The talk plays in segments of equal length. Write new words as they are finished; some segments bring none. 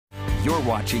You're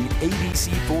watching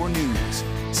ABC4 News,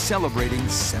 celebrating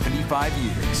 75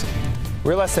 years.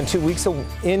 We're less than 2 weeks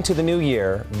into the new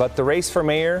year, but the race for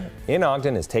mayor in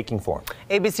Ogden is taking form.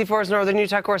 ABC4's Northern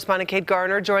Utah correspondent Kate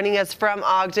Garner joining us from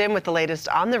Ogden with the latest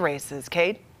on the races.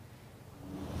 Kate?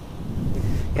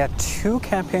 Yeah, 2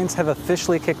 campaigns have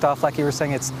officially kicked off. Like you were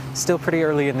saying, it's still pretty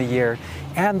early in the year.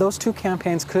 And those 2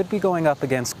 campaigns could be going up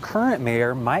against current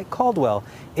mayor Mike Caldwell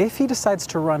if he decides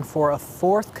to run for a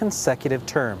 4th consecutive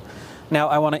term. Now,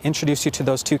 I want to introduce you to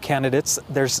those 2 candidates.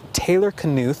 There's Taylor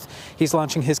Knuth. He's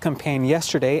launching his campaign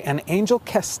yesterday, and Angel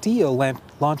Castillo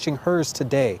launching hers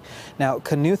today. Now,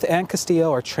 Knuth and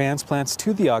Castillo are transplants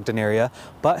to the Ogden area,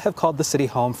 but have called the city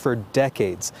home for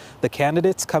decades. The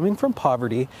candidates, coming from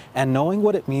poverty and knowing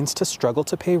what it means to struggle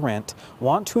to pay rent,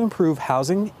 want to improve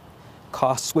housing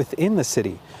costs within the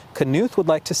city. Knuth would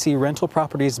like to see rental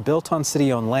properties built on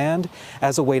city-owned land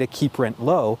as a way to keep rent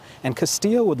low, and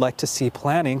Castillo would like to see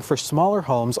planning for smaller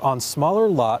homes on smaller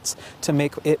lots to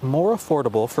make it more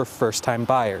affordable for first-time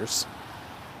buyers.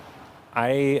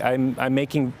 I'm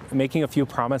making a few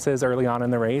promises early on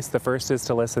in the race. The first is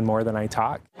to listen more than I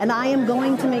talk. And I am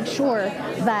going to make sure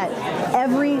that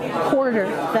every quarter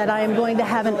that I am going to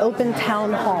have an open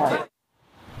town hall.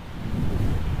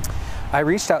 I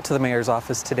reached out to the mayor's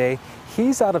office today.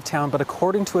 He's out of town, but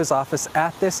according to his office,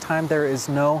 at this time there is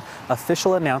no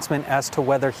official announcement as to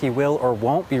whether he will or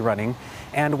won't be running.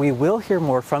 And we will hear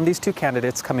more from these 2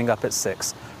 candidates coming up at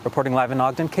 6. Reporting live in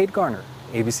Ogden, Kate Garner,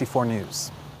 ABC4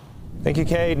 News. Thank you,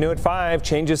 Kate. New at 5,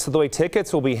 changes to the way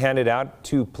tickets will be handed out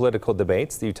to political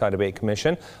debates. The Utah Debate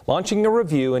Commission launching a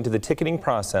review into the ticketing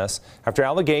process after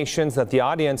allegations that the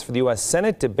audience for the U.S.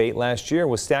 Senate debate last year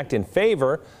was stacked in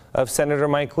favor of Senator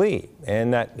Mike Lee,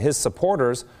 and that his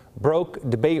supporters broke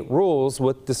debate rules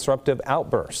with disruptive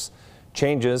outbursts.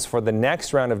 Changes for the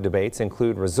next round of debates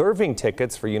include reserving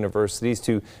tickets for universities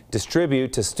to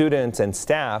distribute to students and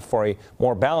staff for a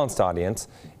more balanced audience,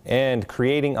 and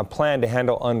creating a plan to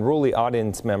handle unruly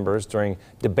audience members during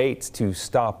debates to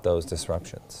stop those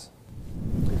disruptions.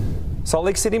 Salt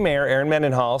Lake City Mayor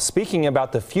Mendenhall speaking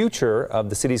about the future of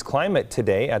the city's climate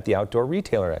today at the Outdoor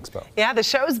Retailer Expo. Yeah, the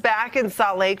show's back in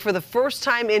Salt Lake for the first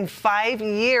time in 5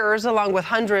 years, along with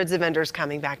hundreds of vendors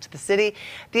coming back to the city.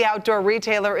 The Outdoor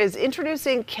Retailer is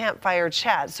introducing Campfire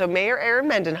Chat. So Mayor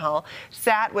Mendenhall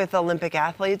sat with Olympic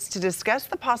athletes to discuss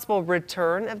the possible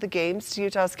return of the games to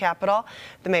Utah's capital.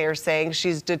 The mayor saying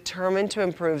she's determined to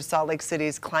improve Salt Lake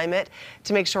City's climate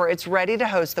to make sure it's ready to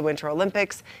host the Winter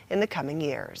Olympics in the coming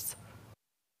years.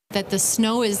 That the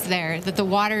snow is there, that the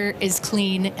water is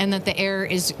clean, and that the air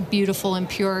is beautiful and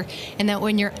pure, and that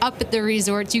when you're up at the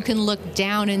resorts, you can look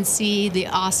down and see the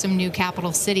awesome new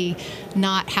capital city,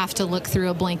 not have to look through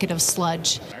a blanket of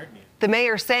sludge. The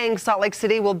mayor saying Salt Lake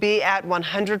City will be at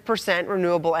 100%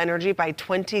 renewable energy by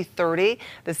 2030,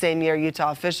 the same year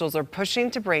Utah officials are pushing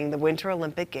to bring the Winter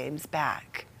Olympic Games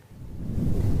back.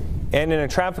 And in a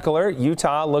traffic alert,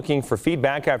 Utah looking for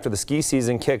feedback after the ski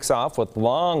season kicks off with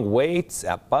long waits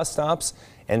at bus stops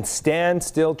and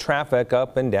standstill traffic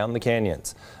up and down the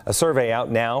canyons. A survey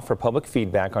out now for public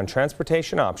feedback on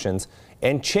transportation options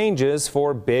and changes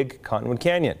for Big Cottonwood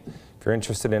Canyon. If you're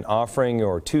interested in offering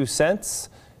your 2 cents,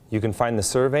 you can find the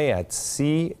survey at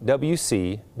cwc.utah.gov.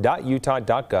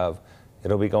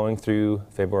 It'll be going through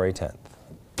February 10th.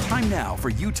 Time now for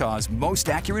Utah's most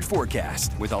accurate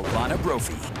forecast with Alana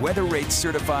Brophy. Weather rates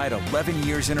certified 11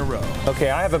 years in a row. Okay,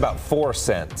 I have about 4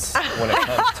 cents when it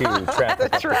comes to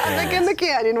traffic. The traffic in the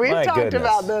canyon. We've talked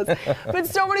about this. this. But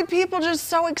so many people just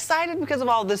so excited because of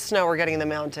all this snow we're getting in the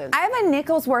mountains. I have a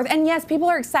nickel's worth, and yes, people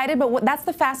are excited, but that's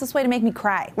the fastest way to make me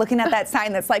cry. Looking at that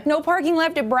sign that's like, no parking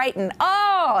left at Brighton.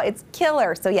 Oh, it's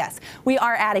killer. So yes, we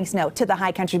are adding snow to the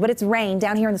high country, but it's rain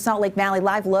down here in the Salt Lake Valley.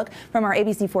 Live look from our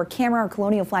ABC4 camera, our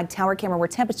Colonial Flag Tower camera, where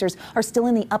temperatures are still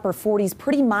in the upper 40s,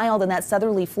 pretty mild in that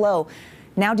southerly flow.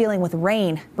 Now dealing with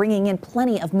rain, bringing in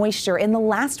plenty of moisture. In the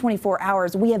last 24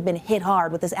 hours, we have been hit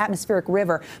hard with this atmospheric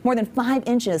river, more than 5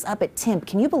 inches up at Timp.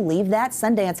 Can you believe that?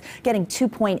 Sundance getting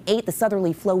 2.8. The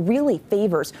southerly flow really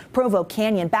favors Provo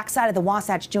Canyon. Backside of the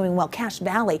Wasatch doing well. Cache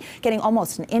Valley getting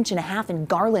almost 1.5 inches in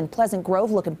Garland. Pleasant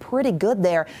Grove looking pretty good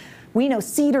there. We know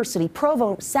Cedar City,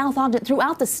 Provo, South Ogden,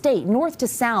 throughout the state, north to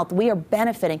south, we are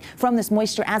benefiting from this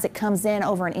moisture as it comes in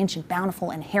over 1 inch in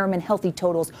Bountiful and Harriman. Healthy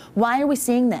totals. Why are we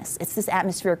seeing this? It's this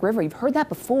atmospheric river. You've heard that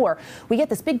before. We get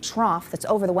this big trough that's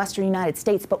over the western United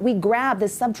States, but we grab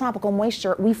this subtropical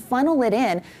moisture, we funnel it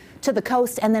in to the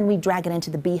coast, and then we drag it into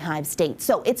the Beehive State.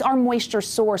 So it's our moisture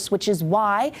source, which is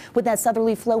why with that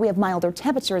southerly flow we have milder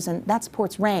temperatures, and that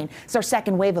supports rain. It's our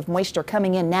second wave of moisture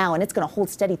coming in now, and it's going to hold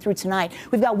steady through tonight.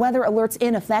 We've got weather alerts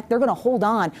in effect. They're going to hold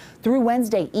on through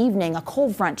Wednesday evening. A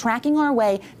cold front tracking our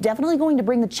way, definitely going to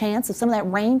bring the chance of some of that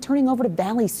rain turning over to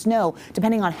valley snow,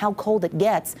 depending on how cold it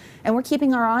gets. And we're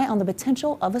keeping our eye on the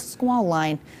potential of a squall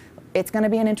line. It's going to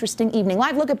be an interesting evening.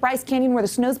 Live look at Bryce Canyon, where the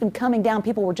snow's been coming down.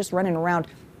 People were just running around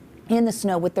in the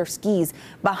snow with their skis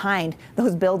behind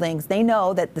those buildings. They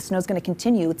know that the snow is going to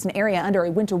continue. It's an area under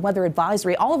a winter weather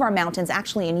advisory. All of our mountains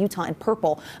actually in Utah in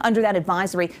purple under that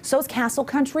advisory. So is Castle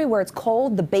Country, where it's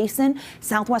cold, the Basin,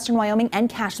 southwestern Wyoming, and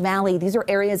Cache Valley. These are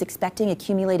areas expecting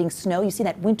accumulating snow. You see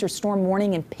that winter storm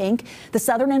warning in pink. The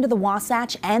southern end of the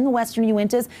Wasatch and the western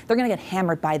Uintas, they're going to get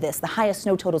hammered by this. The highest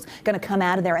snow total is going to come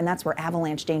out of there, and that's where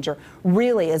avalanche danger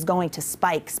really is going to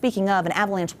spike. Speaking of, an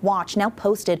avalanche watch now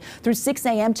posted through 6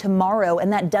 a.m. tomorrow,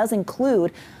 and that does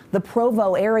include the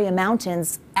Provo area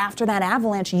mountains. After that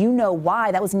avalanche, you know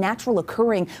why. That was natural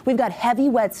occurring. We've got heavy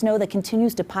wet snow that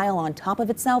continues to pile on top of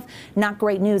itself. Not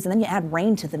great news. And then you add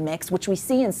rain to the mix, which we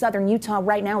see in southern Utah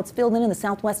right now. It's filled in the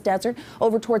southwest desert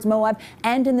over towards Moab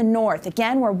and in the north.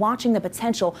 Again, we're watching the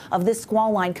potential of this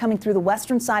squall line coming through the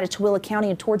western side of Tooele County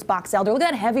and towards Box Elder. Look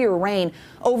at that heavier rain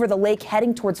over the lake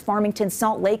heading towards Farmington,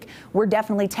 Salt Lake. We're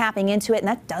definitely tapping into it, and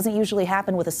that doesn't usually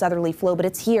happen with a southerly flow, but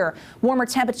it's here. Warmer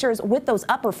temperatures with those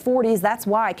upper 40s. That's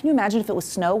why. Can you imagine if it was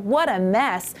snow? What a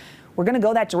mess. We're going to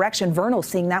go that direction. Vernal's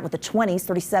seeing that with the 20s,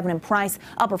 37 in Price,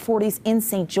 upper 40s in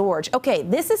St. George. Okay,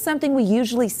 this is something we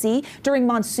usually see during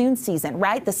monsoon season,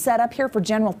 right? The setup here for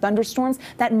general thunderstorms,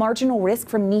 that marginal risk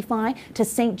from Nephi to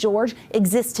St. George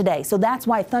exists today. So that's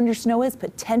why thunder snow is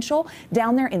potential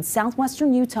down there in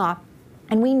southwestern Utah.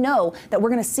 And we know that we're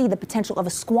going to see the potential of a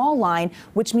squall line,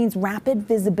 which means rapid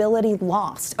visibility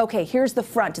lost. Okay, here's the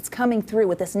front. It's coming through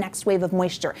with this next wave of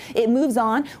moisture. It moves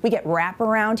on. We get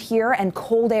wraparound here and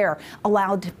cold air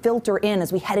allowed to filter in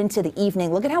as we head into the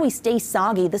evening. Look at how we stay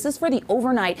soggy. This is for the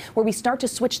overnight where we start to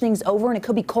switch things over, and it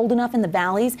could be cold enough in the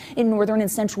valleys in northern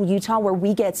and central Utah where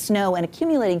we get snow and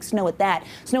accumulating snow at that.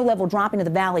 Snow level dropping to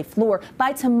the valley floor.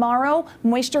 By tomorrow,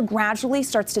 moisture gradually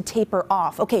starts to taper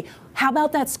off. Okay, how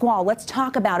about that squall? Let's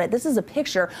talk about it. This is a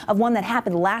picture of one that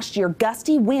happened last year.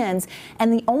 Gusty winds,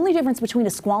 and the only difference between a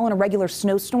squall and a regular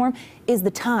snowstorm is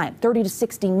the time, 30 to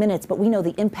 60 minutes, but we know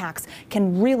the impacts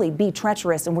can really be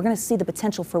treacherous, and we're going to see the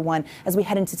potential for one as we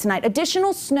head into tonight.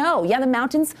 Additional snow. Yeah, the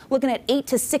mountains looking at 8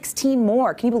 to 16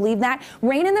 more. Can you believe that?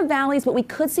 Rain in the valleys, but we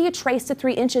could see a trace to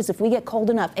 3 inches if we get cold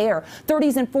enough air.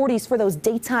 30s and 40s for those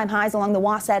daytime highs along the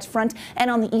Wasatch Front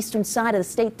and on the eastern side of the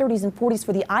state. 30s and 40s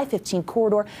for the I-15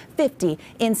 corridor. 50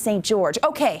 in St. George.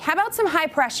 Okay, how about some high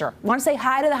pressure? Want to say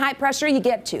hi to the high pressure? You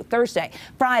get to Thursday,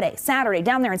 Friday, Saturday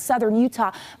down there in southern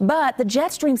Utah. But the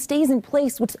jet stream stays in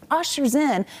place, which ushers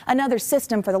in another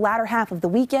system for the latter half of the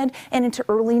weekend and into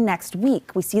early next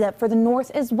week. We see that for the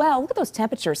north as well. Look at those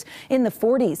temperatures in the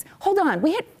 40s. Hold on,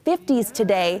 we hit 50s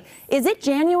today. Is it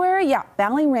January? Yeah,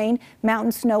 valley rain,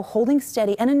 mountain snow holding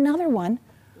steady, and another one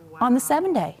on the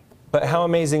 7-day. But how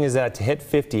amazing is that to hit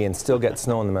 50 and still get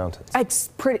snow in the mountains? It's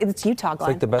pretty. It's Utah, Glenn.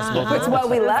 It's like the best of both worlds. It's what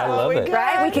we love. I love it.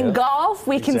 Right? We can golf.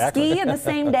 We can Exactly. ski in the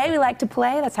same day. We like to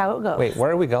play. That's how it goes. Wait,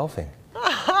 where are we golfing?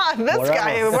 This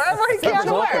guy, wherever he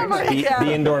can, wherever he can.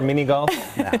 The indoor mini golf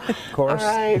course? All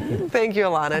right. Thank you,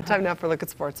 Alana. Time now for a look at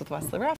sports with Wesley Ruff.